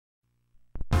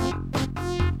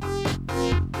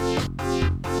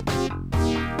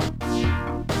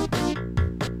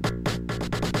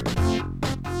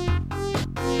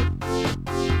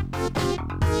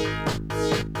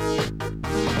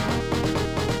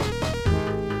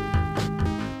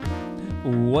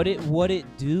What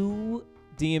it do,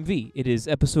 DMV? It is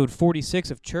episode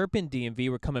 46 of Chirpin' DMV.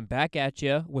 We're coming back at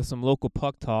you with some local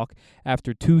puck talk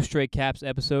after 2 straight Caps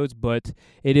episodes, but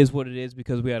it is what it is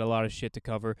because we had a lot of shit to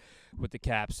cover with the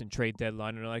Caps and trade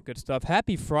deadline and all that good stuff.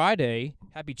 Happy Friday,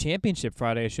 happy Championship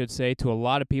Friday, I should say, to a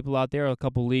lot of people out there, a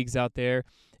couple leagues out there.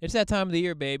 It's that time of the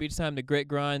year, baby. It's time to grit,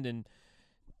 grind, and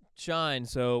shine.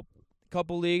 So,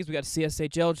 couple leagues. We got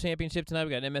CSHL championship tonight.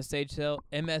 We got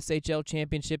MSHL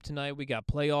championship tonight. We got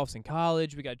playoffs in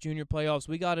college. We got junior playoffs.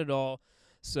 We got it all.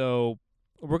 So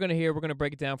we're gonna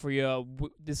break it down for you.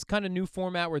 This kind of new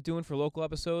format we're doing for local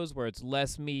episodes, where it's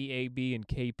less me, AB, and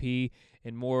KP,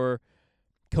 and more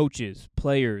coaches,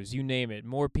 players, you name it,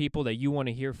 more people that you want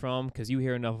to hear from because you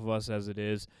hear enough of us as it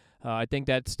is. I think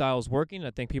that style is working.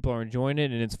 I think people are enjoying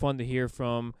it, and it's fun to hear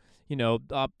from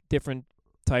different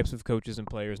types of coaches and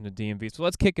players in the DMV. So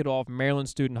let's kick it off. Maryland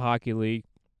Student Hockey League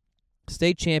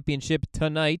state championship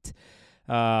tonight.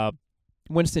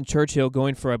 Winston Churchill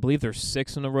going for, I believe, their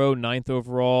 6th in a row, 9th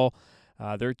overall.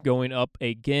 They're going up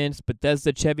against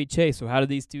Bethesda Chevy Chase. So how did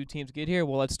these two teams get here?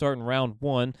 Well, let's start in round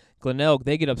 1. Glenelg,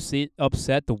 they get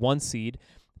upset, the 1 seed.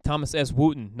 Thomas S.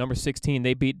 Wooten, number 16,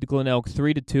 they beat Glenelg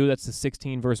 3-2. That's the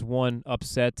 16-1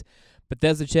 upset.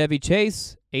 Bethesda Chevy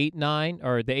Chase, 8-9,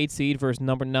 or the 8 seed versus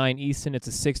number 9 Easton. It's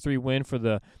a 6-3 win for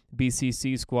the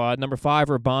BCC squad. Number 5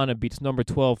 Urbana beats number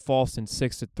 12 Falston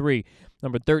 6-3.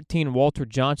 Number 13 Walter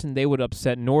Johnson, they would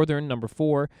upset Northern. Number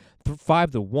 4,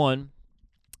 5-1.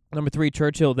 Number 3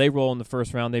 Churchill, they roll in the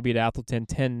first round. They beat Athelton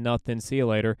 10-0. See you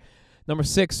later. Number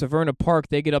 6, Severna Park,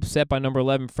 they get upset by number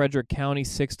 11, Frederick County,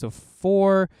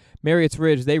 6-4. Marriott's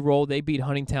Ridge, they roll. They beat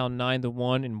Huntingtown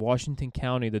 9-1. In Washington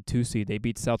County, the 2 seed, they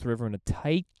beat South River in a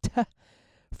tight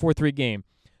 4-3 game.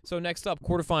 So next up,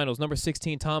 quarterfinals, number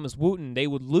 16, Thomas Wooten, they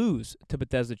would lose to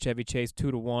Bethesda Chevy Chase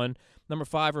 2-1. Number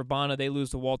 5, Urbana, they lose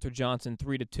to Walter Johnson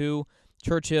 3-2.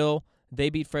 Churchill,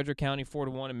 they beat Frederick County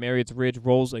 4-1, and Marriott's Ridge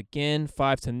rolls again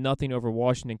 5-0 over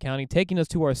Washington County, taking us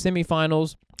to our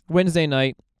semifinals Wednesday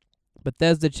night.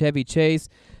 Bethesda Chevy Chase,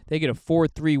 they get a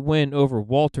 4-3 win over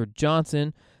Walter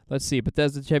Johnson. Let's see,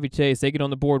 Bethesda Chevy Chase, they get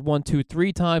on the board 1, 2,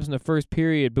 3 times in the first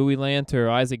period. Bowie Lanter,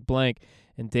 Isaac Blank,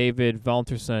 and David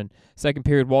Valterson. Second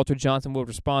period, Walter Johnson will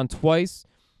respond twice.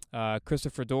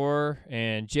 Christopher Dorr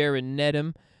and Jared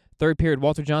Nedham. Third period,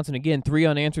 Walter Johnson again, 3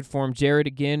 unanswered for him. Jared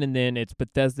again, and then it's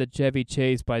Bethesda Chevy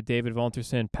Chase by David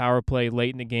Valterson. Power play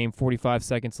late in the game, 45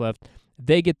 seconds left.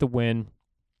 They get the win.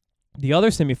 The other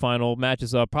semifinal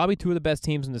matches up probably 2 of the best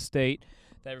teams in the state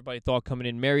that everybody thought coming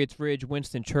in. Marriott's Ridge,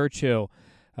 Winston Churchill.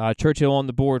 Churchill on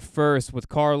the board first with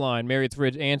Carline. Marriott's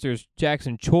Ridge answers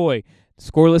Jackson Choi.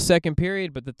 Scoreless second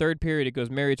period, but the third period it goes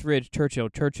Marriott's Ridge, Churchill,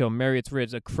 Marriott's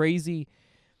Ridge. A crazy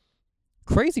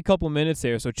couple minutes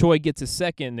there. So Choi gets his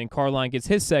second, then Carline gets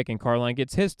his second, Carline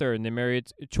gets his third, and then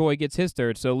Choi gets his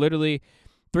third. So literally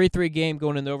 3-3 game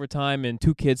going into overtime, and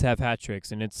 2 kids have hat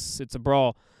tricks, and it's a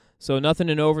brawl. So nothing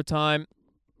in overtime.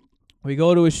 We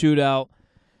go to a shootout.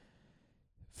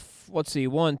 Let's see,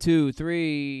 1, 2,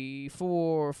 3,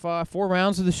 4, 5, 4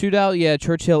 rounds of the shootout. Yeah,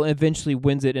 Churchill eventually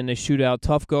wins it in a shootout.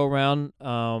 Tough go around.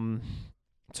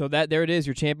 So there it is,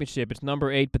 your championship. It's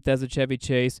number 8, Bethesda Chevy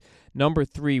Chase. Number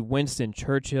 3, Winston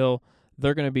Churchill.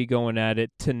 They're going to be going at it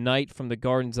tonight from the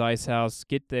Gardens Ice House.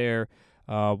 Get there,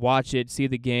 watch it, see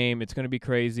the game. It's going to be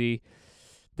crazy.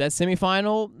 The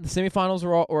semifinals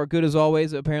are good as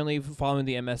always, apparently, following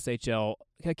the MSHL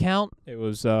account. It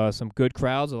was some good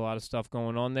crowds, a lot of stuff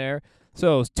going on there.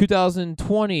 So,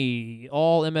 2020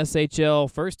 all MSHL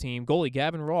first team, goalie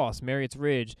Gavin Ross, Marriott's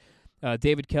Ridge,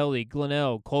 David Kelly,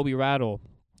 Glenelg, Colby Rattle,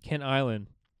 Kent Island,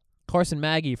 Carson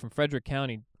Maggie from Frederick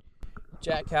County,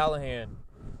 Jack Callahan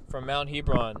from Mount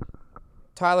Hebron,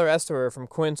 Tyler Esterer from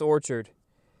Quince Orchard.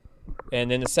 And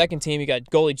then the second team, you got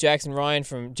goalie Jackson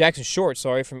Short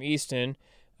from Easton,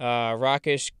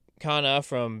 Rakesh Khanna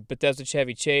from Bethesda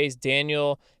Chevy Chase,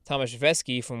 Daniel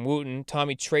Tomaszewski from Wooten,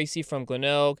 Tommy Tracy from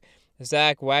Glenelg,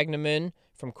 Zach Wagnerman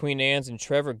from Queen Anne's, and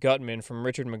Trevor Gutman from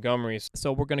Richard Montgomery.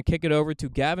 So we're going to kick it over to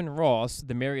Gavin Ross,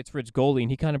 the Marriott's Ridge goalie,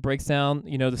 and he kind of breaks down,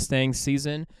 the staying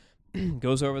season,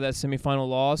 goes over that semifinal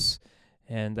loss,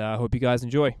 and I hope you guys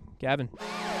enjoy. Gavin.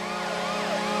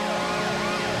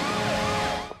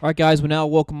 All right, guys, we now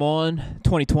welcome on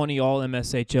 2020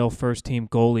 All-MSHL first-team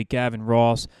goalie Gavin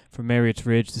Ross from Marriott's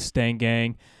Ridge, the Stang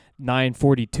Gang,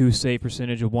 942 save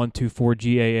percentage, a 124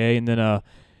 GAA, and then a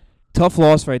tough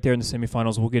loss right there in the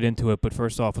semifinals. We'll get into it, but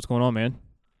first off, what's going on, man?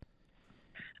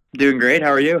 Doing great.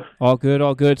 How are you? All good,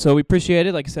 all good. So we appreciate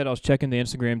it. Like I said, I was checking the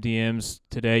Instagram DMs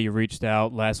today. You reached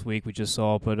out last week. We just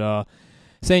saw, but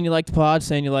saying you like the pod,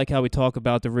 saying you like how we talk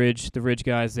about the Ridge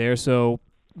guys there. So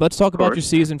let's talk about your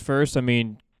season first. I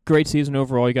mean, great season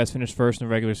overall. You guys finished first in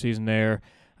the regular season there.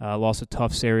 Lost a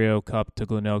tough Serio Cup to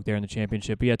Glenelg there in the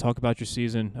championship. But yeah, talk about your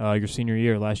season, your senior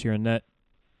year, last year in net.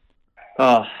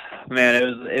 Oh man,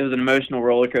 it was an emotional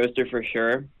roller coaster for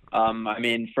sure. I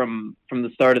mean, from the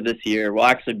start of this year, well,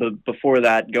 actually, before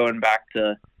that, going back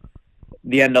to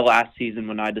the end of last season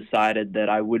when I decided that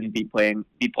I wouldn't be playing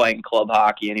club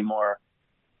hockey anymore.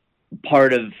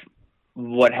 Part of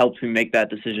what helped me make that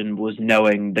decision was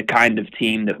knowing the kind of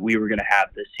team that we were going to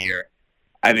have this year.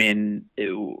 I mean,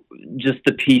 just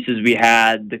the pieces we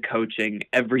had, the coaching,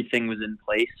 everything was in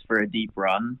place for a deep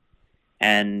run.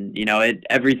 And,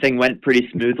 everything went pretty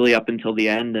smoothly up until the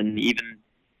end. And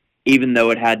even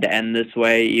though it had to end this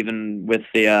way, even with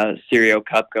the Serio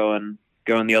Cup going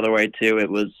the other way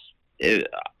too,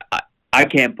 I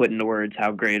can't put into words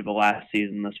how great of a last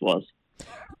season this was.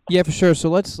 Yeah, for sure. So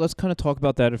let's kind of talk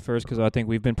about that at first, because I think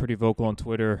we've been pretty vocal on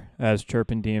Twitter as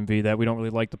Chirpin DMV that we don't really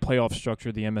like the playoff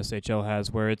structure the MSHL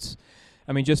has, where it's,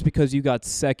 I mean, just because you got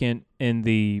second in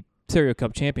the Serio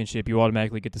Cup championship, you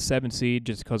automatically get the 7th seed.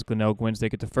 Just because Glenelg wins, they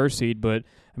get the 1st seed. But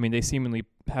I mean, they seemingly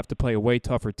have to play a way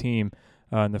tougher team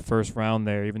in the first round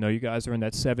there, even though you guys are in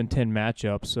that 7-10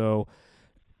 matchup. So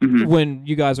when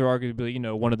you guys are arguably,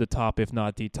 one of the top, if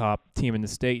not the top team in the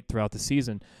state throughout the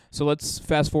season. So let's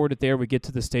fast forward it there. We get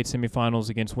to the state semifinals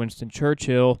against Winston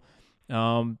Churchill.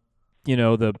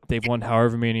 They've won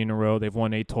however many in a row. They've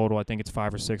won 8 total. I think it's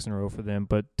 5 or 6 in a row for them.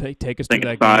 But take us through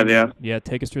that 5, game. Yeah. Yeah,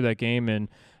 take us through that game and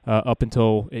up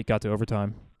until it got to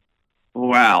overtime.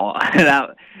 Wow,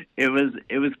 it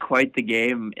was quite the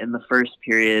game. In the first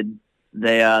period,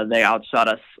 they outshot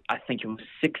us. I think it was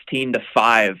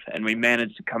 16-5, and we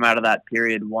managed to come out of that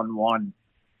period 1-1.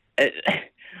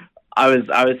 I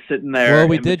was sitting there. Well,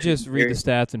 we did just read the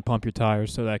stats and pump your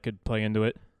tires, so that could play into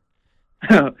it.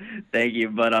 Thank you,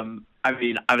 but I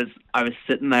mean, I was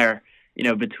sitting there,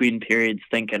 between periods,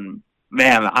 thinking,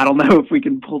 man, I don't know if we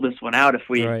can pull this one out if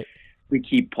we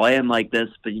keep playing like this.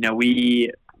 But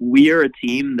we are a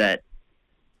team that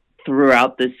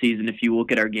throughout this season, if you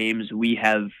look at our games, we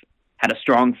have had a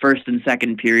strong first and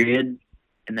second period,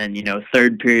 and then,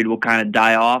 third period will kind of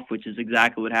die off, which is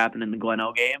exactly what happened in the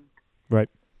Glenelg game. Right.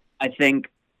 I think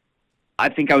I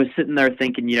was sitting there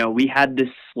thinking, we had this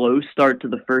slow start to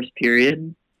the first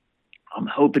period. I'm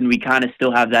hoping we kind of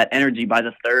still have that energy by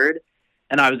the third,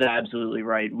 and I was absolutely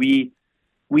right. We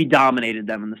dominated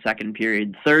them in the second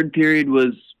period. Third period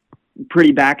was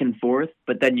pretty back and forth,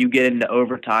 but then you get into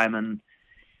overtime, and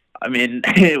I mean,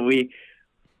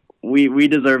 we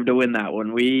deserved to win that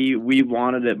one. We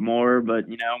wanted it more, but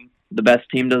the best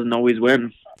team doesn't always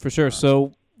win. For sure.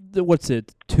 So what's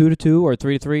it, 2-2 or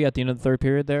 3-3 at the end of the third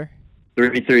period there?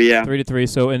 3-3, yeah. 3-3.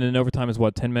 So and then overtime is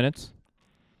what, 10 minutes?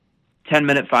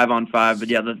 10-minute 5-on-5, but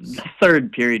yeah, the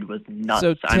third period was nuts.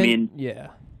 So yeah.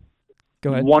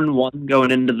 Go ahead. 1-1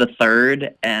 going into the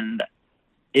third, and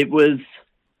it was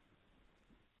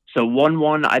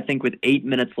 1-1. I think with 8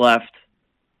 minutes left.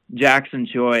 Jackson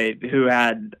Choi, who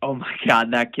had, oh my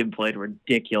God, that kid played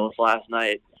ridiculous last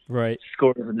night. Right.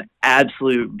 Scored an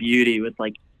absolute beauty with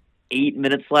 8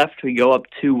 minutes left. We go up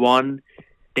 2-1.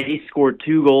 They score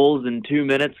 2 goals in 2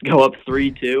 minutes, go up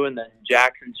 3-2, and then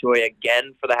Jackson Choi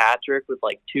again for the hat trick with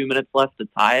 2 minutes left to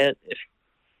tie it.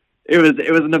 It was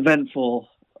an eventful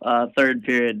third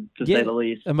period, to say the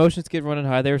least. Emotions get running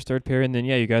high there, third period, and then,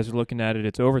 you guys are looking at it,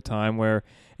 it's overtime, where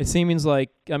it seems like,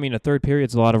 a third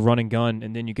period's a lot of run and gun,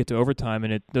 and then you get to overtime,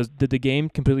 and did the game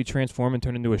completely transform and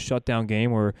turn into a shutdown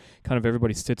game where kind of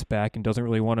everybody sits back and doesn't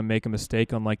really want to make a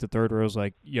mistake on, the third row is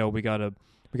we got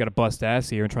to bust ass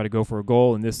here and try to go for a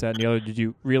goal and this, that, and the other. Did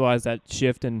you realize that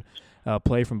shift in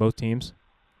play from both teams?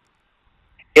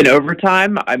 In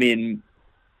overtime,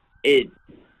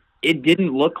 it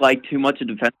didn't look like too much of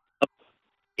a defensive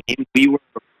game.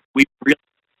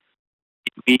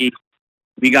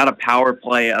 We got a power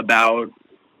play about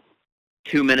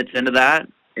 2 minutes into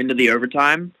the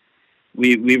overtime.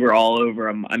 We were all over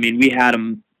them. We had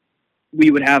them. We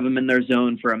would have them in their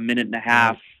zone for a minute and a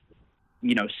half,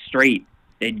 straight.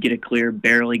 They'd get it clear,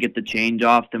 barely get the change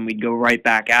off, then we'd go right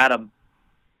back at them.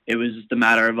 It was just a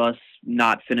matter of us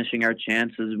not finishing our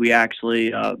chances. We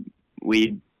actually,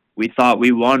 we thought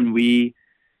we won.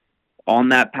 On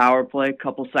that power play, a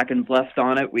couple seconds left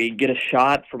on it, we get a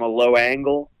shot from a low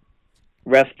angle.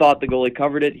 Ref thought the goalie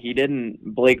covered it. He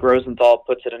didn't. Blake Rosenthal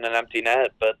puts it in an empty net,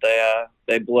 but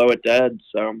they blow it dead.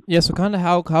 So yeah. So kind of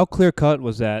how clear cut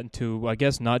was that to, I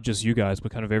guess, not just you guys,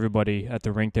 but kind of everybody at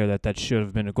the rink there that should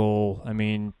have been a goal.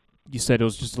 You said it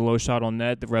was just a low shot on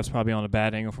net. The ref's probably on a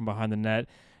bad angle from behind the net.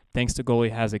 Thanks to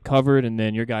goalie has it covered, and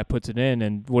then your guy puts it in.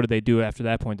 And what did they do after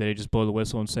that point? Did they just blow the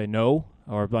whistle and say no?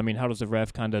 Or how does the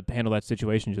ref kind of handle that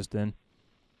situation just then?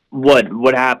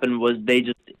 what happened was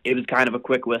it was kind of a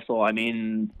quick whistle. I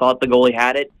mean, thought the goalie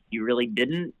had it. He really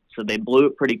didn't, so they blew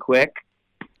it pretty quick.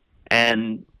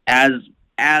 And as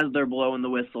they're blowing the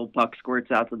whistle, puck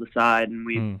squirts out to the side, and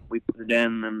we put it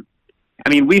in. And I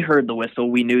mean, we heard the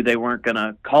whistle. We knew they weren't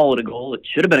gonna call it a goal. It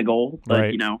should have been a goal, but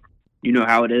right. you know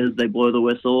how it is. They blow the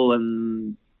whistle,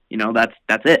 and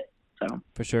that's it. So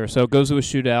For sure. So it goes to a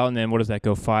shootout, and then what does that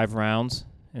go, 5 rounds?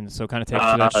 And so kind of takes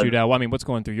to that shootout. Well, I mean, what's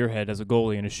going through your head as a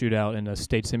goalie in a shootout in a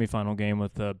state semifinal game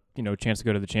with a chance to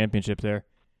go to the championship there?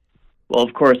 Well,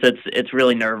 of course, it's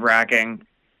really nerve-wracking.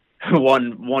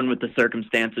 One with the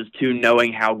circumstances, two,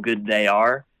 knowing how good they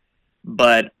are.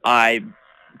 But I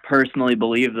personally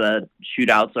believe that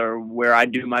shootouts are where I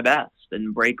do my best.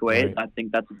 And breakaways, Right. I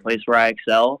think that's a place where I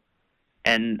excel.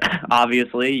 And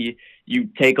obviously, you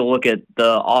take a look at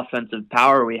the offensive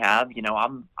power we have.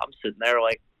 I'm sitting there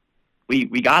like,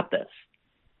 we got this.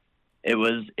 It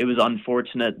was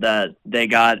unfortunate that they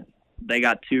got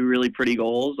 2 really pretty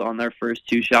goals on their first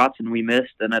 2 shots, and we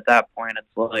missed. And at that point, it's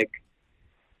like,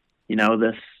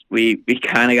 this we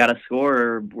kind of got to score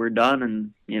or we're done.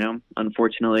 And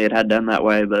unfortunately, it had done that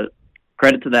way. But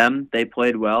credit to them, they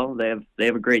played well. They have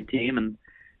a great team, and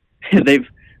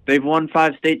they've won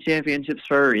 5 state championships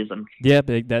for a reason. Yeah,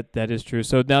 that is true.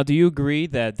 So now, do you agree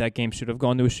that game should have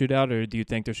gone to a shootout, or do you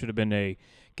think there should have been a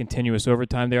continuous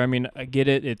overtime there? I mean, I get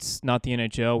it. It's not the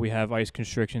NHL. We have ice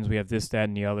constrictions. We have this, that,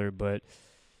 and the other. But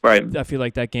Right. I feel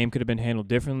like that game could have been handled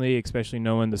differently, especially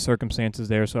knowing the circumstances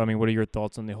there. So, I mean, what are your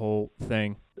thoughts on the whole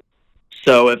thing?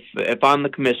 So if I'm the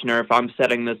commissioner, if I'm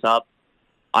setting this up,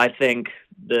 I think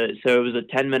it was a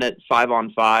 10-minute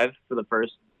 5-on-5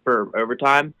 for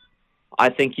overtime. I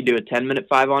think you do a 10-minute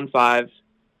 5-on-5,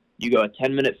 you go a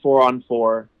 10-minute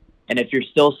 4-on-4, and if you're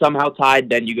still somehow tied,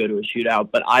 then you go to a shootout.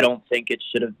 But I don't think it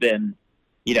should have been,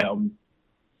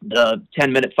 the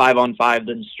 10-minute 5-on-5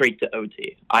 then straight to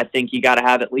OT. I think you got to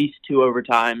have at least 2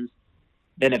 overtimes.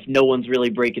 Then if no one's really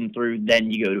breaking through, then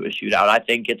you go to a shootout. I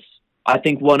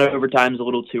think 1 overtime is a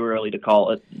little too early to call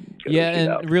it. Yeah,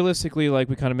 and realistically, like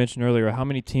we kind of mentioned earlier, how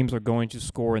many teams are going to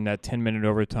score in that 10-minute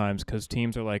overtimes? Because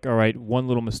teams are like, all right, one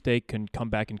little mistake can come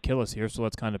back and kill us here, so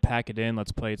let's kind of pack it in.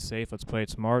 Let's play it safe. Let's play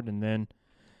it smart. And then,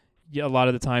 a lot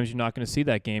of the times you're not going to see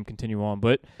that game continue on.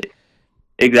 But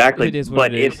exactly. It is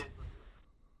what it is.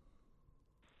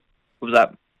 What was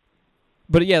that?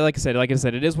 But yeah, like I said,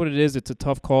 it is what it is. It's a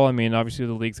tough call. I mean, obviously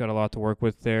the league's got a lot to work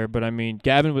with there. But I mean,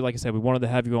 Gavin, like I said, we wanted to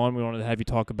have you on. We wanted to have you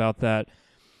talk about that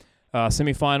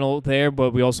semifinal there.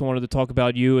 But we also wanted to talk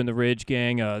about you and the Ridge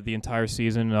gang the entire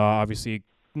season. Obviously,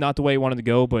 not the way you wanted to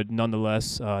go, but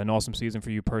nonetheless, an awesome season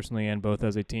for you personally and both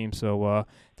as a team. So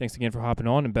thanks again for hopping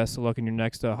on, and best of luck in your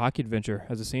next hockey adventure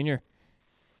as a senior.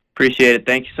 Appreciate it.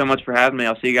 Thank you so much for having me.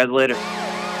 I'll see you guys later.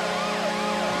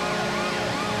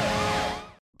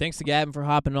 Thanks to Gavin for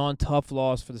hopping on. Tough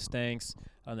loss for the Stanks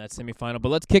on that semifinal. But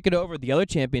let's kick it over to the other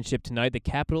championship tonight, the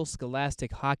Capital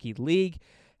Scholastic Hockey League.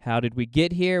 How did we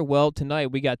get here? Well,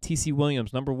 tonight we got TC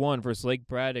Williams, number 1, versus Lake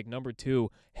Braddock, number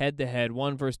 2, head-to-head,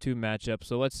 1 versus 2 matchup.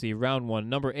 So let's see, round 1,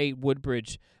 number 8,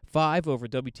 Woodbridge, 5 over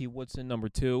WT Woodson, number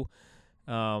 2.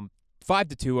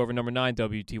 5-2 over number 9,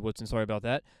 WT Woodson. Sorry about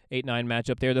that. 8-9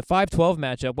 matchup there. The 5-12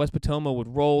 matchup, West Potomac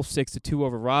would roll 6-2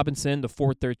 over Robinson. The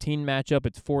 4-13 matchup,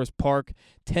 it's Forest Park,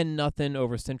 10-0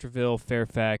 over Centreville,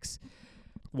 Fairfax.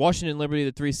 Washington Liberty,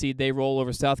 the 3 seed, they roll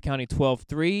over South County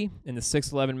 12-3. In the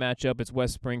 6-11 matchup, it's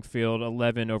West Springfield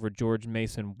 11 over George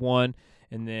Mason 1.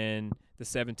 And then the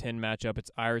 7-10 matchup,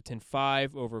 it's Ireton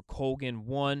 5 over Colgan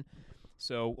 1.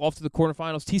 So off to the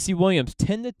quarterfinals, TC Williams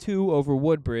 10-2 over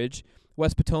Woodbridge.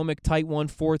 West Potomac, tight 1,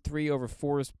 4-3 over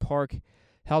Forest Park,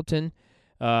 Houghton.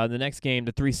 The next game,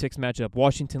 the 3-6 matchup,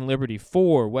 Washington Liberty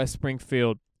 4, West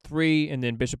Springfield 3, and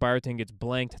then Bishop Ireton gets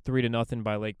blanked 3-0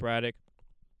 by Lake Braddock.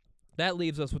 That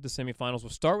leaves us with the semifinals. We'll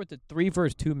start with the 3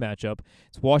 versus 2 matchup.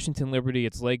 It's Washington Liberty,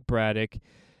 it's Lake Braddock.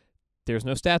 There's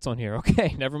no stats on here.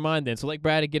 Okay, never mind then. So Lake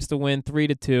Braddock gets the win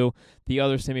 3-2. The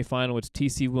other semifinal, it's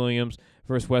TC Williams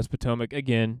versus West Potomac.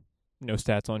 Again, no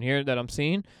stats on here that I'm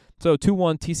seeing. So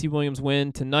 2-1 TC Williams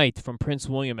win tonight from Prince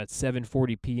William at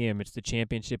 7:40 p.m. It's the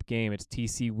championship game. It's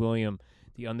TC William,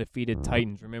 the undefeated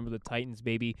Titans. Remember the Titans,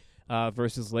 baby,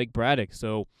 versus Lake Braddock.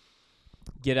 So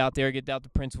get out there, get out to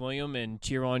Prince William, and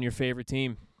cheer on your favorite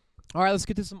team. All right, let's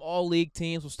get to some all-league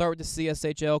teams. We'll start with the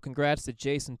CSHL. Congrats to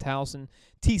Jason Towson.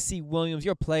 TC Williams,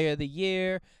 your player of the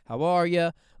year. How are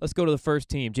you? Let's go to the first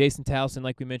team. Jason Towson,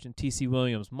 like we mentioned, TC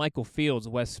Williams. Michael Fields,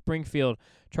 West Springfield.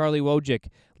 Charlie Wojcik,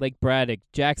 Lake Braddock.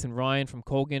 Jackson Ryan from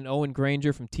Colgan. Owen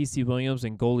Granger from TC Williams.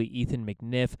 And goalie Ethan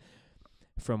McNiff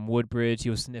from Woodbridge. He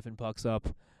was sniffing pucks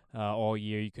up all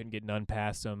year. You couldn't get none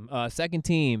past him. Second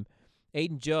team,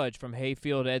 Aiden Judge from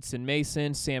Hayfield, Edson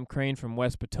Mason, Sam Crane from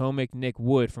West Potomac, Nick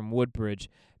Wood from Woodbridge,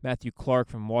 Matthew Clark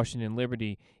from Washington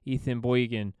Liberty, Ethan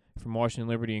Boygan from Washington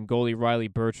Liberty, and goalie Riley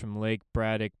Birch from Lake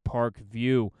Braddock Park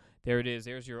View. There it is.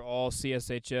 There's your all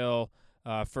CSHL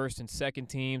first and second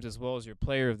teams, as well as your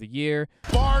player of the year.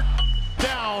 Bar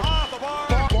down. Off the bar.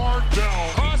 Bar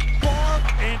down. Cross bar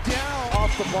and down.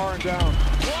 Off the bar and down.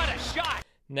 What a shot.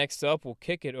 Next up, we'll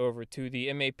kick it over to the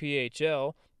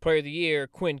MAPHL. Player of the year,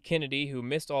 Quinn Kennedy, who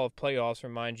missed all of playoffs,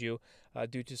 remind you,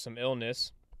 due to some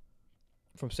illness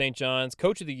from St. John's.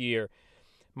 Coach of the year,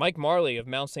 Mike Marley of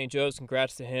Mount St. Joe's.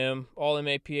 Congrats to him. All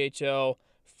MAPHL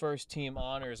first team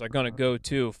honors are going to go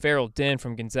to Farrell Den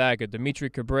from Gonzaga, Dimitri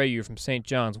Cabreu from St.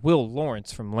 John's, Will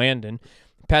Lawrence from Landon,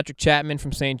 Patrick Chapman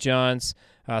from St. John's,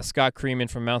 Scott Creeman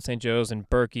from Mount St. Joe's, and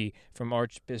Berkey from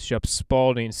Archbishop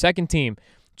Spalding. Second team,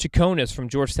 Chaconis from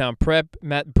Georgetown Prep,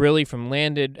 Matt Briley from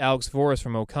Landon, Alex Voris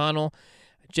from O'Connell,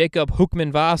 Jacob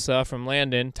Hookman-Vasa from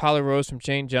Landon, Tyler Rose from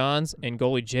St. John's, and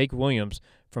goalie Jake Williams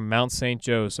from Mount St.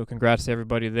 Joe's. So congrats to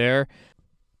everybody there.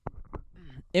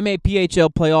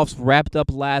 MAPHL playoffs wrapped up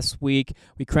last week.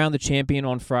 We crowned the champion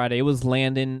on Friday. It was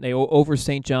Landon. They over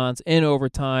St. John's in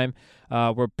overtime.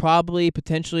 We're probably,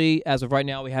 potentially, as of right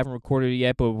now, we haven't recorded it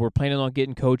yet, but we're planning on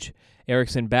getting Coach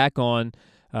Erickson back on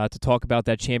to talk about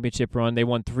that championship run. They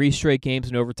won 3 straight games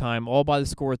in overtime, all by the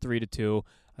score of 3-2.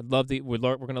 We're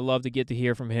going to love to get to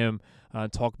hear from him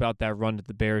talk about that run that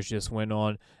the Bears just went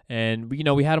on. And,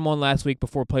 we had him on last week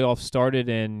before playoffs started,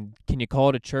 and can you call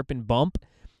it a chirp and bump?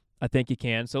 I think you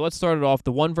can. So let's start it off.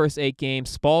 The 1-8 game,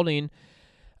 Spalding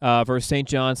versus St.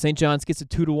 John's. St. John's gets a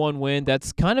 2-1 win.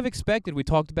 That's kind of expected. We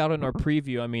talked about it in our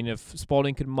preview. I mean, if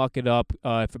Spalding could muck it up,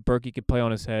 if Berkey could play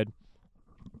on his head,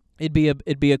 it'd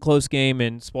be a close game,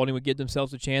 and Spalding would give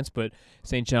themselves a chance, but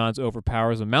St. John's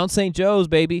overpowers them. Mount St. Joe's,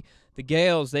 baby. The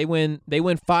Gales, they win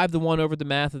 5-1 over the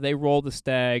Mather. They roll the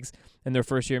Stags in their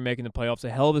first year making the playoffs. A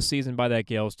hell of a season by that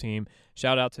Gales team.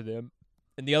 Shout out to them.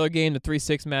 In the other game, the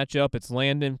 3-6 matchup, it's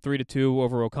Landon 3-2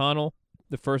 over O'Connell,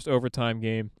 the first overtime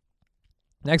game.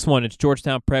 Next one, it's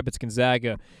Georgetown Prep. It's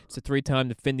Gonzaga. It's a 3-time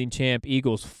defending champ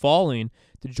Eagles falling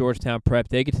to Georgetown Prep.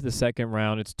 They get to the second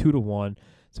round. It's 2-1.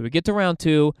 So we get to round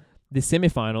 2, the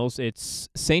semifinals. It's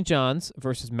St. John's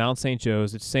versus Mount St.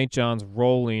 Joe's. It's St. John's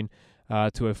rolling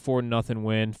to a 4-0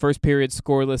 win. First period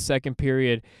scoreless. Second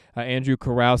period, Andrew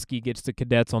Karowski gets the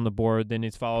Cadets on the board. Then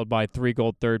it's followed by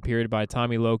 3-goal third period by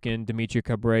Tommy Loken, Dimitri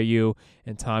Cabreu,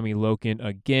 and Tommy Loken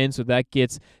again. So that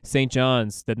gets St.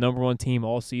 John's, the number 1 team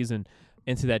all season,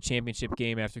 into that championship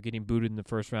game after getting booted in the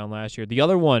first round last year. The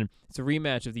other one, it's a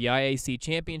rematch of the IAC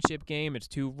championship game. It's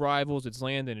 2 rivals. It's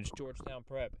Landon. It's Georgetown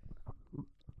Prep.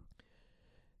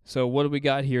 So what do we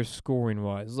got here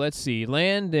scoring-wise? Let's see.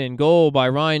 Landon, goal by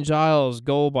Ryan Giles,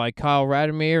 goal by Kyle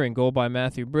Radomir, and goal by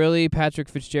Matthew Briley. Patrick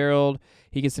Fitzgerald,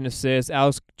 he gets an assist.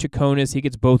 Alex Chaconis, he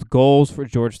gets both goals for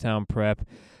Georgetown Prep.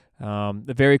 A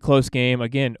very close game.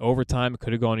 Again, overtime. It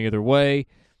could have gone either way.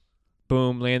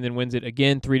 Boom, Landon wins it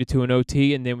again, 3-2 in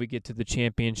OT, and then we get to the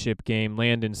championship game,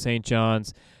 Landon, St.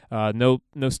 John's. No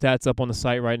stats up on the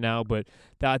site right now, but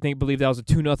I believe that was a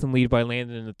 2-0 lead by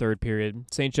Landon in the third period.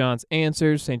 St. John's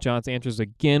answers. St. John's answers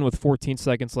again with 14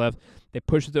 seconds left. They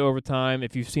push it to overtime.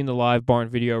 If you've seen the live barn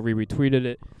video, we retweeted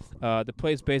it. The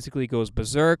place basically goes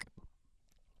berserk.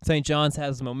 St. John's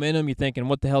has the momentum. You're thinking,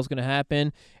 what the hell's going to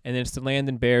happen? And then it's the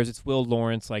Landon Bears. It's Will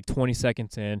Lawrence, like 20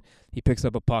 seconds in. He picks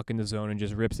up a puck in the zone and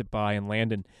just rips it by, and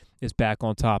Landon is back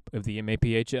on top of the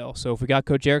MAPHL. So if we got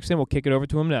Coach Erickson, we'll kick it over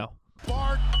to him now.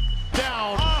 Bar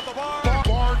down. Off the bar.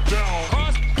 Bar down.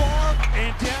 Cross bar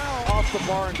and down. Off the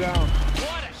bar and down.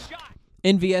 What a shot.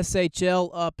 NVSHL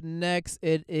up next.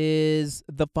 It is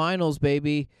the finals,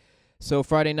 baby. So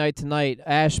Friday night tonight,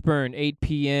 Ashburn, 8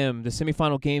 p.m. The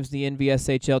semifinal games in the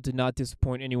NVSHL did not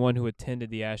disappoint anyone who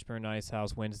attended the Ashburn Ice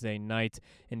House Wednesday night.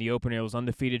 In the opener, it was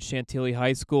undefeated Chantilly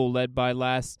High School, led by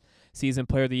last season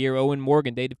Player of the Year Owen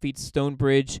Morgan. They defeat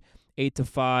Stonebridge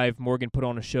 8-5. Morgan put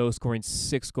on a show, scoring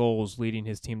 6 goals, leading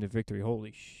his team to victory.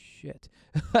 Holy shit.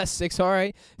 6, all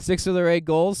right. 6 of their 8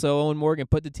 goals, so Owen Morgan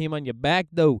put the team on your back,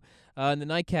 though. In the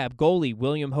nightcap, goalie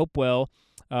William Hopewell,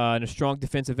 and a strong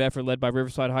defensive effort led by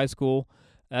Riverside High School.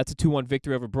 That's a 2-1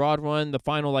 victory over Broad Run. The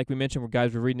final, like we mentioned, where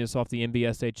guys were reading this off the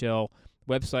NBSHL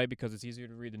website because it's easier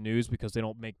to read the news because they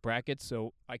don't make brackets,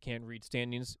 so I can't read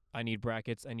standings. I need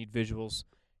brackets. I need visuals.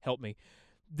 Help me.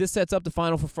 This sets up the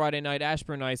final for Friday night,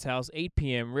 Ashburn Ice House, 8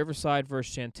 p.m., Riverside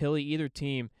versus Chantilly. Either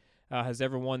team has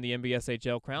ever won the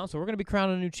NBSHL crown, so we're going to be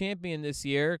crowning a new champion this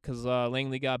year because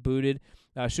Langley got booted.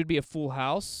 Should be a full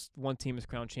house. One team is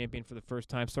crowned champion for the first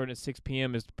time. Starting at 6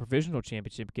 p.m. is the provisional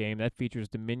championship game. That features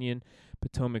Dominion,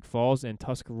 Potomac Falls, and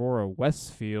Tuscarora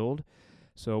Westfield.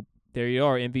 So There you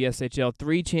are, NVSHL.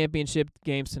 3 championship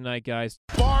games tonight, guys.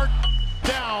 Bar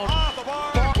down. Off the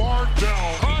bar. Bar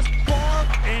down. Cross bar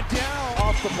and down.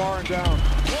 Off the bar and down.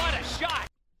 What a shot.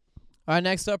 All right,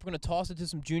 next up, we're going to toss it to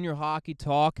some junior hockey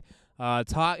talk.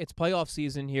 It's playoff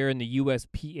season here in the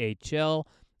USPHL.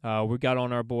 We got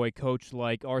on our boy, Coach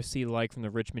Like, RC Like from the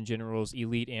Richmond Generals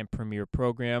Elite and Premier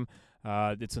program.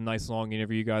 It's a nice long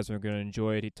interview. You guys are going to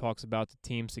enjoy it. He talks about the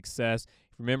team's success.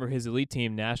 Remember his elite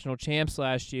team, national champs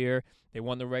last year. They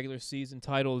won the regular season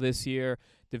title this year.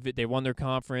 They won their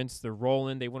conference. They're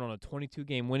rolling. They went on a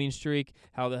 22-game winning streak.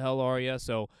 How the hell are you?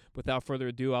 So without further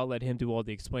ado, I'll let him do all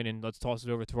the explaining. Let's toss it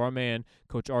over to our man,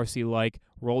 Coach RC Like.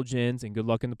 Roll Gins, and good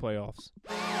luck in the playoffs.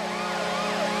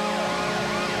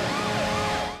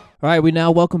 All right, we now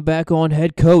welcome back on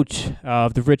head coach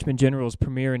of the Richmond Generals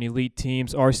Premier and Elite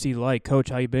teams, RC Like.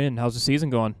 Coach, how you been? How's the season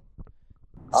going?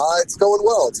 It's going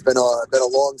well. It's been a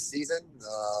long season.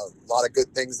 A lot of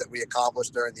good things that we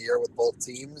accomplished during the year with both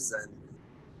teams, and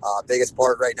biggest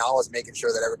part right now is making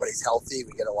sure that everybody's healthy.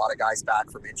 We get a lot of guys back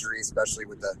from injury, especially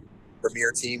with the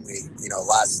Premier team.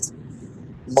 Last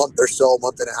month or so,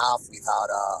 month and a half, we've had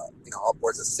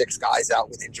upwards of 6 guys out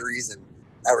with injuries, and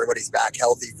everybody's back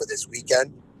healthy for this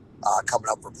weekend. Coming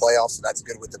up for playoffs, so that's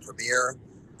good with the Premier.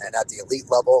 And at the elite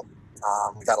level,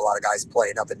 we've had a lot of guys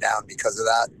playing up and down because of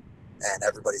that, and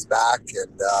everybody's back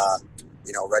and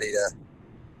ready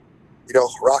to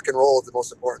rock and roll at the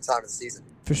most important time of the season.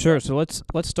 For sure. So let's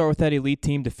start with that elite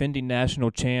team, defending national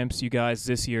champs. You guys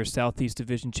this year, Southeast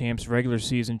Division champs, regular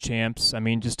season champs. I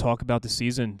mean, just talk about the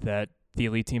season that the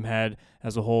elite team had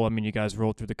as a whole. I mean, you guys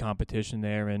rolled through the competition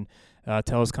there, and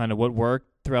tell us kind of what worked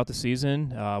throughout the season,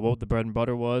 what the bread and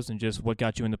butter was, and just what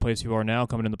got you in the place you are now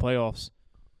coming in the playoffs.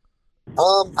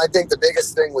 I think the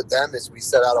biggest thing with them is we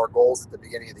set out our goals at the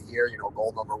beginning of the year.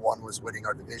 Goal number 1 was winning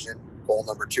our division. Goal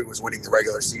number 2 was winning the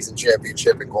regular season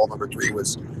championship, and goal number 3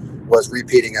 was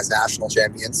repeating as national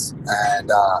champions.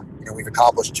 And we've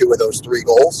accomplished 2 of those 3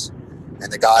 goals,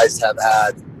 and the guys have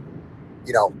had,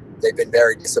 they've been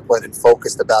very disciplined and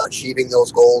focused about achieving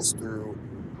those goals through,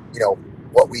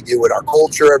 what we do in our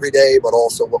culture every day, but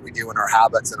also what we do in our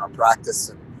habits and our practice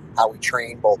and how we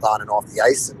train both on and off the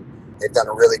ice. And they've done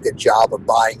a really good job of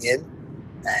buying in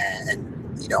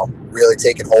and really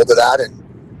taking hold of that and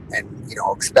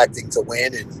expecting to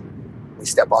win. And we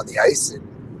step on the ice and,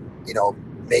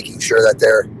 making sure that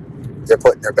they're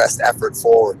putting their best effort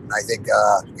forward. And I think,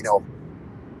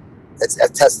 it's a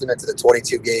testament to the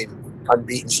 22-game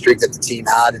unbeaten streak that the team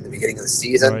had in the beginning of the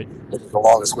season. Right. It was the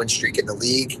longest win streak in the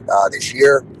league this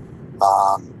year.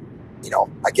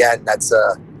 Again, that's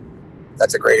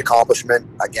a great accomplishment.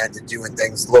 Again, to doing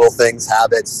things, little things,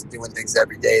 habits, doing things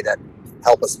every day that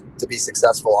help us to be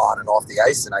successful on and off the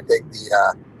ice. And I think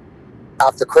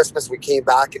after Christmas, we came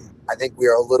back, and I think we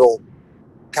are a little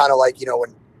kind of like,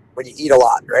 when you eat a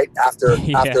lot, right? After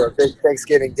a big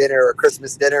Thanksgiving dinner or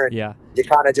Christmas dinner, and you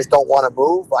kind of just don't want to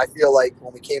move. I feel like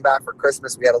when we came back for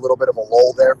Christmas, we had a little bit of a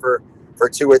lull there for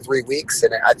 2 or 3 weeks,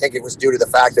 and I think it was due to the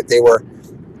fact that they were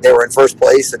in first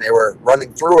place and they were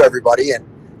running through everybody, and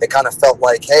they kind of felt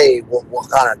like, hey, we'll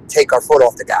kind of take our foot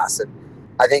off the gas. And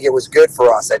I think it was good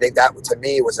for us. I think that, to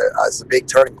me, was a big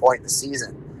turning point in the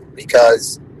season,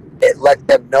 because it let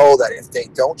them know that if they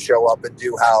don't show up and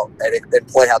and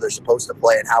play how they're supposed to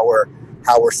play and how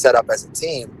we're set up as a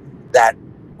team, that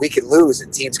we can lose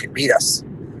and teams can beat us.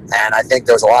 And I think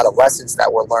there's a lot of lessons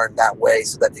that were learned that way,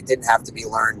 so that they didn't have to be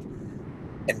learned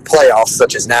in playoffs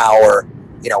such as now, or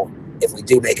if we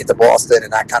do make it to Boston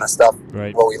and that kind of stuff,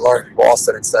 right, where we learn in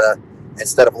Boston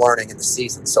instead of learning in the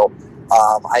season. So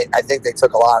I think they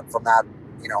took a lot from that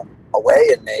away,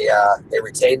 and they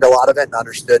retained a lot of it and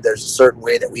understood there's a certain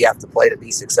way that we have to play to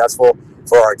be successful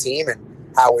for our team.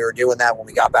 And how we were doing that when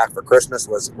we got back for Christmas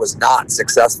was not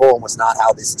successful, and was not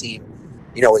how this team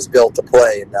is built to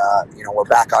play. And we're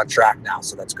back on track now,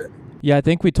 so that's good. Yeah, I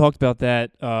think we talked about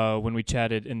that when we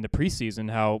chatted in the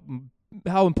preseason, how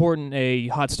important a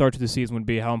hot start to the season would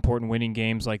be, how important winning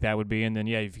games like that would be. And then,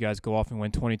 if you guys go off and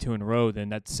win 22 in a row, then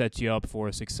that sets you up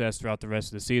for success throughout the rest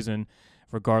of the season,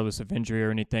 regardless of injury or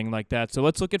anything like that. So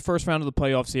let's look at first round of the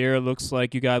playoffs here. It looks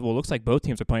like looks like both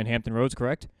teams are playing Hampton Roads,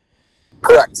 correct?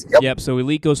 Correct. Yep. So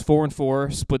Elite goes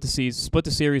 4-4, split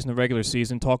the series in the regular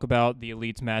season. Talk about the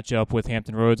Elite's matchup with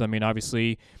Hampton Roads. I mean,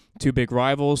 obviously, 2 big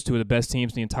rivals, 2 of the best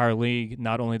teams in the entire league,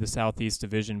 not only the Southeast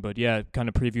Division, but kind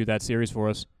of preview that series for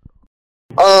us.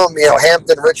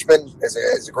 Hampton Richmond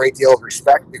is a great deal of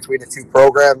respect between the 2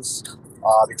 programs,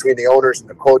 between the owners and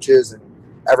the coaches, and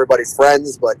everybody's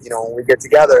friends. But when we get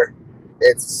together,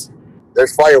 there's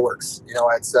fireworks.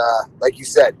 It's like you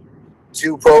said,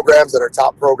 2 programs that are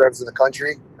top programs in the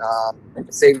country, in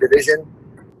the same division,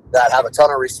 that have a ton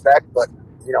of respect, but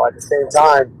at the same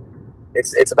time,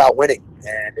 it's about winning,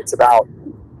 and it's about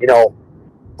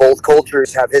both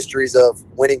cultures have histories of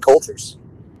winning cultures,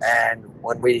 and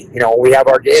when we have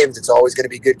our games, it's always going to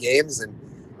be good games, and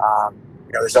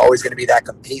there's always going to be that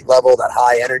compete level, that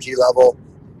high energy level.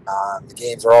 The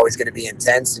games are always going to be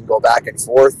intense and go back and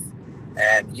forth,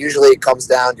 and usually it comes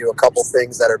down to a couple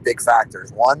things that are big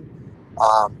factors. One,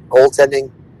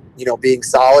 goaltending, being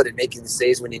solid and making the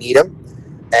saves when you need them,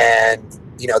 and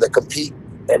the compete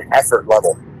and effort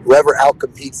level. Whoever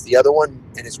outcompetes the other one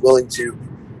and is willing to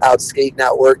outskate and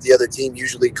outwork the other team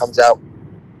usually comes out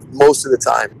most of the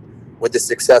time with the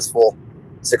successful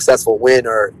win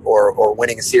or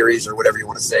winning a series or whatever you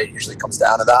want to say. It usually comes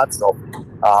down to that. So,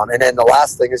 and then the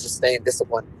last thing is just staying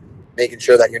disciplined, making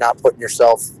sure that you're not putting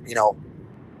yourself, in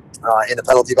the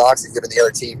penalty box and giving the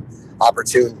other team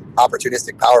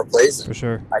opportunistic power plays. For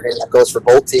sure. I think that goes for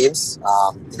both teams.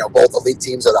 Both elite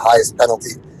teams are the highest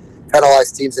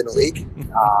penalized teams in the league.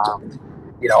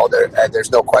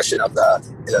 There's no question of the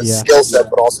skill set,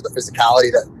 but also the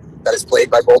physicality that is played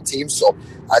by both teams. So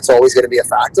that's always going to be a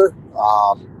factor.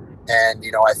 I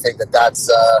think that's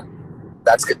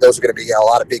those are going to be a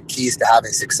lot of big keys to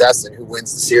having success and who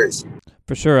wins the series.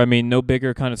 For sure. I mean, no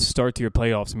bigger kind of start to your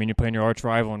playoffs. I mean, you're playing your arch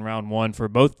rival in round one for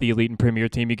both the elite and premier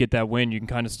team. You get that win, you can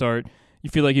kind of start. You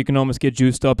feel like you can almost get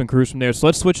juiced up and cruise from there. So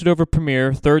let's switch it over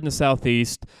Premier, third in the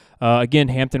Southeast. Again,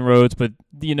 Hampton Roads, but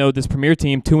this Premier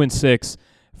team 2-6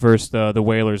 versus the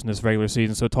Whalers in this regular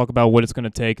season. So talk about what it's going to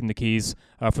take and the keys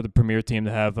for the Premier team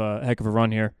to have a heck of a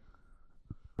run here.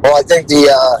 Well, I think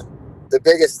the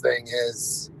biggest thing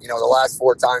is the last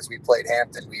 4 times we played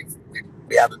Hampton, we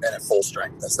haven't been at full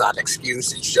strength. That's not an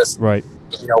excuse. It's just right.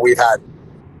 We've had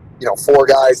 4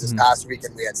 guys this past week,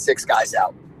 and we had 6 guys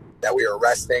out that we were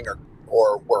resting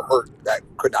or were hurt that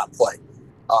could not play.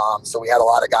 So we had a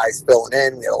lot of guys filling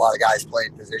in. We had a lot of guys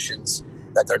playing positions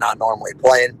that they're not normally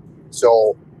playing.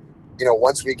 So,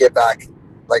 once we get back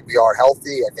like we are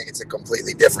healthy, I think it's a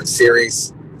completely different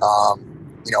series.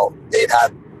 They've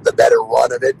had the better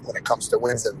run of it when it comes to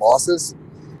wins and losses.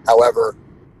 However,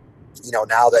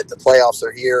 now that the playoffs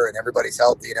are here and everybody's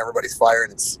healthy and everybody's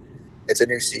firing, it's a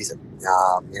new season.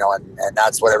 And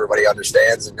that's what everybody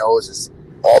understands and knows is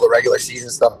all the regular season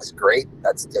stuff is great.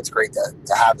 That's great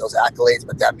to have those accolades,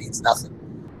 but that means nothing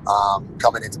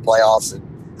coming into playoffs and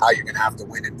how you're going to have to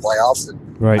win in playoffs.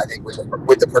 And right. I think with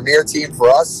the Premier team for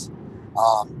us,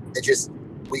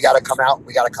 we got to come out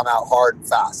hard and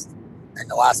fast. And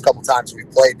the last couple times we've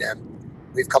played them,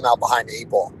 we've come out behind the 8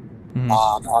 ball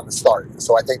on the start.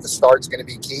 So I think the start's going to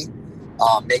be key.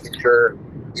 Making sure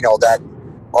that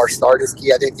our start is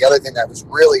key. I think the other thing that was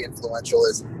really influential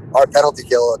is our penalty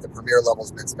kill at the Premier level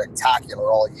has been spectacular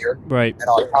all year. Right. And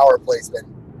our power play's been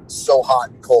so hot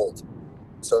and cold.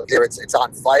 So either it's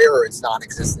on fire or it's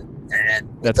non-existent. And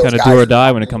that's kind of do or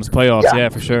die when it comes to playoffs. Yeah,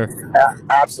 for sure. Yeah,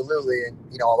 absolutely. And,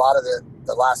 a lot of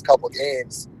the last couple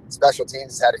games, special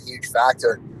teams had a huge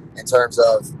factor in terms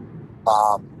of,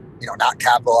 not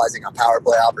capitalizing on power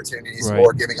play opportunities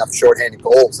or giving up shorthanded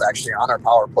goals actually on our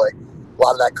power play. A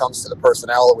lot of that comes to the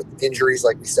personnel with injuries,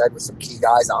 like we said, with some key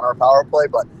guys on our power play.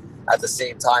 But at the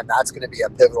same time, that's going to be a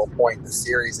pivotal point in the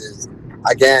series is,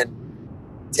 again,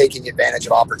 taking advantage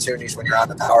of opportunities when you're on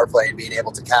the power play and being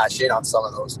able to cash in on some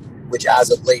of those, which as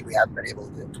of late we haven't been able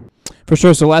to do. For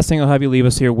sure. So last thing I'll have you leave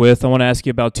us here with, I want to ask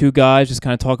you about 2 guys, just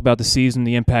kind of talk about the season,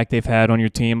 the impact they've had on your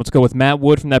team. Let's go with Matt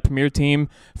Wood from that Premier team,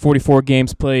 44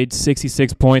 games played,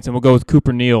 66 points, and we'll go with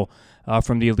Cooper Neal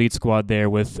from the elite squad there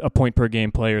with a point per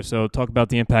game player. So talk about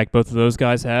the impact both of those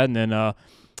guys had, and then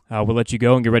we'll let you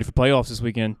go and get ready for playoffs this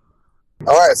weekend.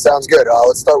 All right, sounds good.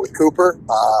 Let's start with Cooper.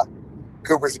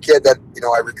 Cooper's a kid that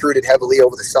I recruited heavily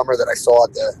over the summer that I saw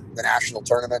at the national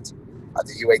tournament at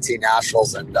the U18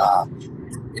 Nationals, and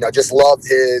just loved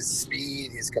his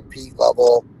speed, his compete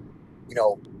level,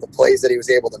 the plays that he was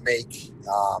able to make,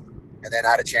 and then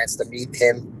I had a chance to meet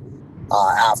him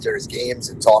after his games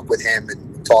and talk with him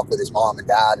and talk with his mom and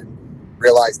dad, and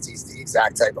realized he's the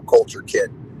exact type of culture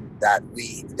kid that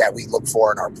we look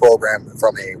for in our program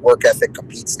from a work ethic,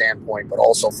 compete standpoint, but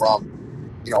also from,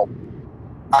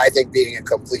 I think being a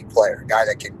complete player, a guy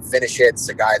that can finish hits,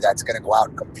 a guy that's going to go out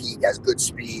and compete, he has good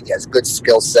speed, he has good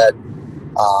skill set.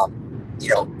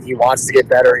 He wants to get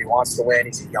better, he wants to win,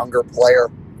 he's a younger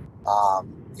player,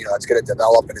 that's going to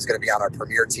develop and is going to be on our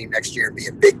Premier team next year and be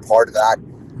a big part of that,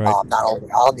 right. Not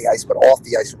only on the ice, but off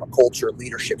the ice from a culture,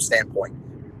 leadership standpoint.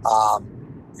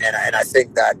 And I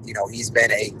think that, he's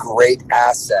been a great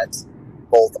asset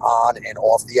both on and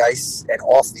off the ice,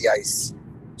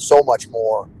 so much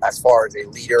more as far as a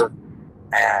leader,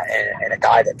 and a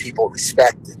guy that people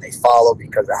respect and they follow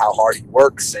because of how hard he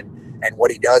works and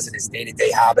what he does in his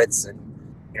day-to-day habits, and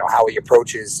how he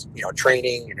approaches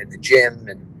training and in the gym,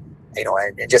 and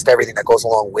and just everything that goes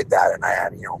along with that. And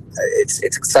it's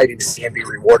exciting to see him be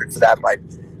rewarded for that by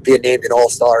being named an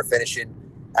all-star, finishing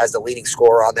as the leading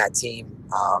scorer on that team.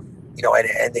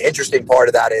 And the interesting part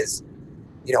of that is,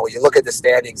 when you look at the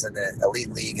standings in the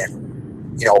Elite League,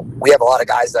 and we have a lot of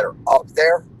guys that are up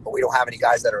there, but we don't have any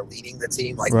guys that are leading the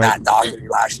team like Right. Matt Doherty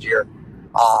last year.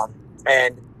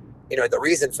 And the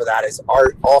reason for that is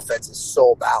our offense is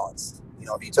so balanced.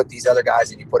 If you took these other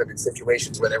guys and you put them in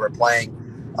situations where they were playing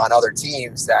on other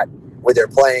teams where they're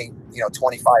playing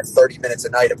 25, 30 minutes a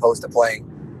night opposed to playing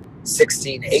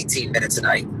 16, 18 minutes a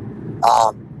night,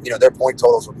 their point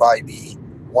totals would probably be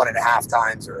 1.5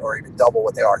 times or even double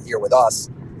what they are here with us.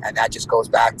 And that just goes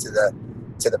back to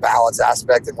the balance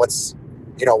aspect. And what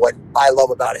I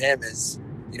love about him is,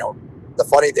 the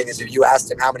funny thing is, if you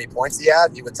asked him how many points he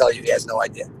had, he would tell you he has no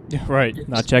idea. Right.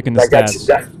 Not checking the Like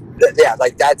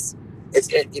stats.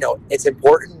 it's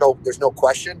important. No, there's no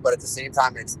question. But at the same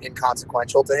time, it's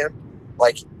inconsequential to him.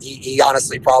 Like he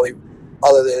honestly probably,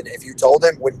 other than if you told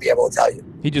him, wouldn't be able to tell you.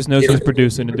 He just knows he's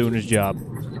producing and doing his job.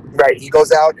 Right. He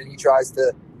goes out and he tries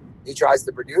to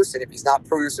produce, and if he's not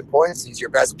producing points, he's your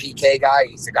best PK guy.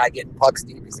 He's the guy getting pucks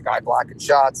deep. He's the guy blocking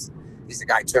shots. He's the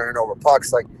guy turning over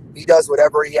pucks. Like, he does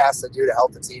whatever he has to do to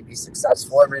help the team be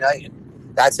successful every night, and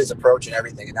that's his approach and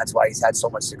everything. And that's why he's had so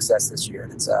much success this year.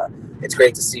 And it's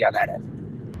great to see on that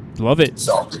end. Love it.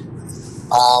 So,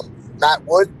 Matt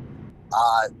Wood,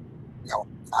 I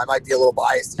might be a little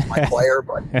biased. He's my player,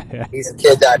 but he's a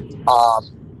kid that,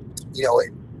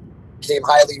 it came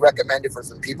highly recommended for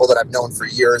some people that I've known for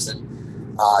years, and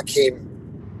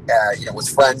was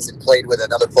friends and played with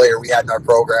another player we had in our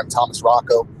program, Thomas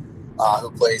Rocco,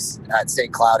 who plays at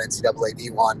St. Cloud NCAA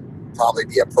D1, probably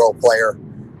be a pro player.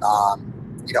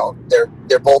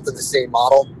 They're both in the same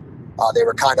model. They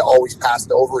were kind of always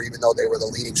passed over, even though they were the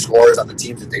leading scorers on the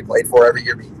teams that they played for every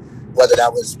year, whether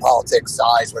that was politics,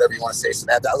 size, whatever you want to say. So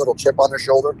they had that little chip on their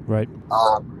shoulder. Right.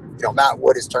 Matt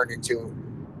Wood has turned into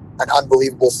an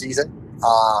unbelievable season.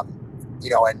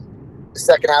 And the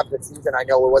second half of the season, I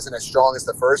know it wasn't as strong as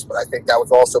the first, but I think that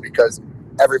was also because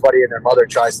everybody and their mother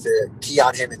tries to key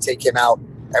on him and take him out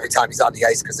every time he's on the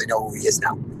ice because they know who he is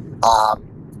now.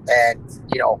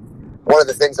 One of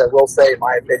the things I will say, in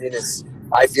my opinion, is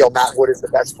I feel Matt Wood is the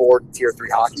best forward in Tier 3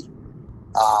 hockey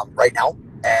right now.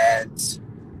 And,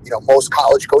 most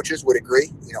college coaches would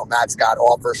agree. Matt's got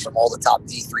offers from all the top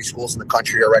D3 schools in the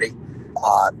country already.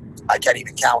 I can't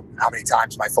even count how many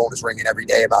times my phone is ringing every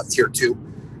day about Tier 2.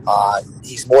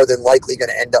 He's more than likely going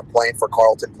to end up playing for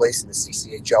Carleton Place in the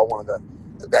CCHL, one of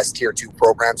the best Tier 2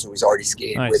 programs who he's already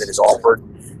skated with and is offered.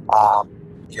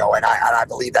 And I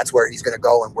believe that's where he's going to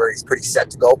go and where he's pretty set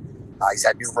to go. He's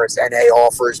had numerous NA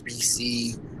offers,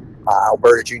 BC,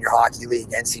 Alberta Junior Hockey League,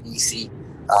 NCDC.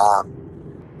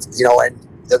 And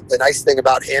the nice thing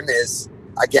about him is,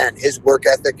 again, his work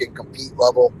ethic and compete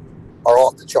level are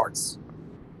off the charts.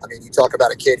 I mean, you talk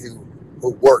about a kid who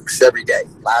works every day.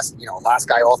 Last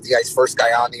guy off the ice, first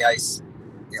guy on the ice,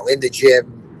 in the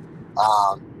gym,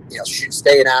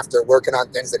 staying after, working on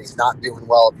things that he's not doing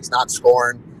well. If he's not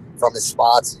scoring from his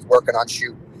spots, he's working on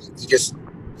shooting.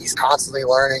 He's constantly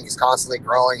learning. He's constantly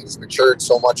growing. He's matured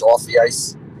so much off the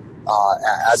ice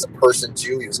as a person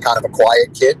too. He was kind of a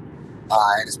quiet kid,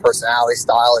 and his personality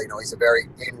style, he's a very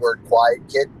inward, quiet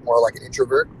kid, more like an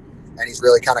introvert, and he's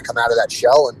really kind of come out of that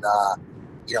shell. And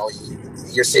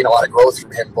you're seeing a lot of growth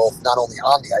from him, both not only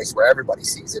on the ice where everybody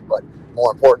sees it, but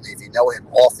more importantly, if you know him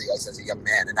off the ice as a young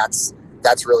man. And that's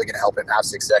really going to help him have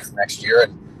success next year.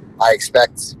 And I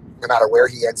expect no matter where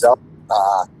he ends up,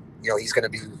 he's going to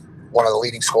be one of the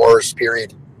leading scorers,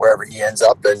 period, wherever he ends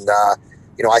up. And,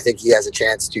 I think he has a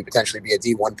chance to potentially be a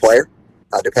D1 player,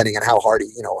 depending on how hard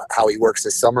how he works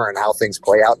this summer and how things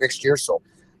play out next year. So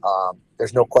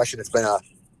there's no question it's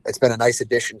been a nice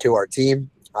addition to our team.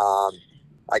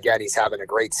 Again, he's having a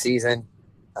great season,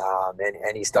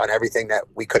 and he's done everything that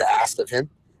we could have asked of him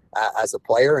as a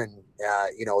player. And,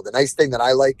 the nice thing that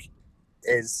I like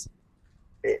is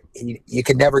you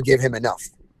can never give him enough.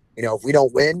 If we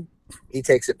don't win, he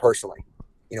takes it personally.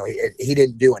 He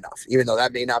didn't do enough, even though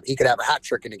he could have a hat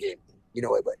trick in a game,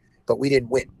 but we didn't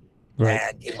win. Right.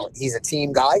 And, he's a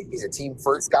team guy. He's a team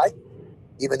first guy,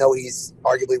 even though he's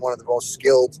arguably one of the most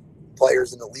skilled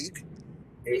players in the league.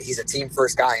 He's a team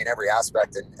first guy in every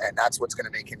aspect. And that's what's going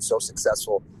to make him so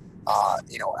successful, at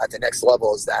the next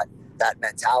level, is that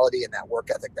mentality and that work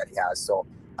ethic that he has. So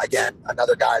again,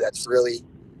 another guy that's really,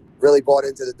 really bought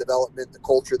into the development, the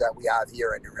culture that we have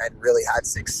here, and really had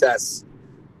success,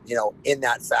 in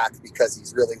that fact, because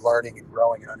he's really learning and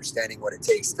growing and understanding what it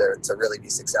takes to really be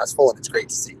successful, and it's great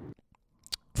to see.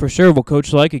 For sure. Well,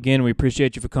 Coach Like, again, we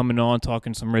appreciate you for coming on,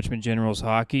 talking some Richmond Generals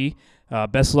hockey.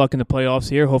 Best of luck in the playoffs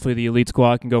here. Hopefully the Elite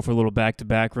Squad can go for a little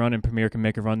back-to-back run, and Premier can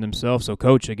make a run themselves. So,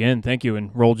 Coach, again, thank you,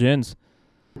 and roll Gens.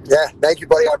 Yeah, thank you,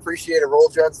 buddy. I appreciate it. Roll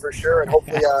Gens for sure, and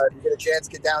hopefully you get a chance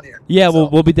to get down here. Yeah,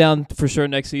 we'll be down for sure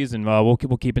next season. We'll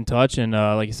keep in touch, and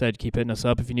like I said, keep hitting us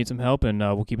up if you need some help, and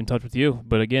we'll keep in touch with you.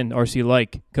 But again, RC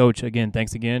Like, Coach, again,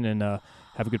 thanks again, and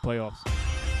have a good playoffs.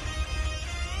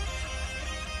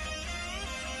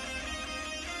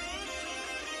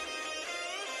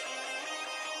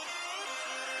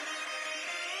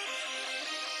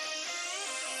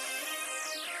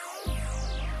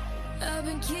 I've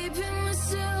been keeping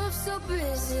myself so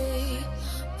busy,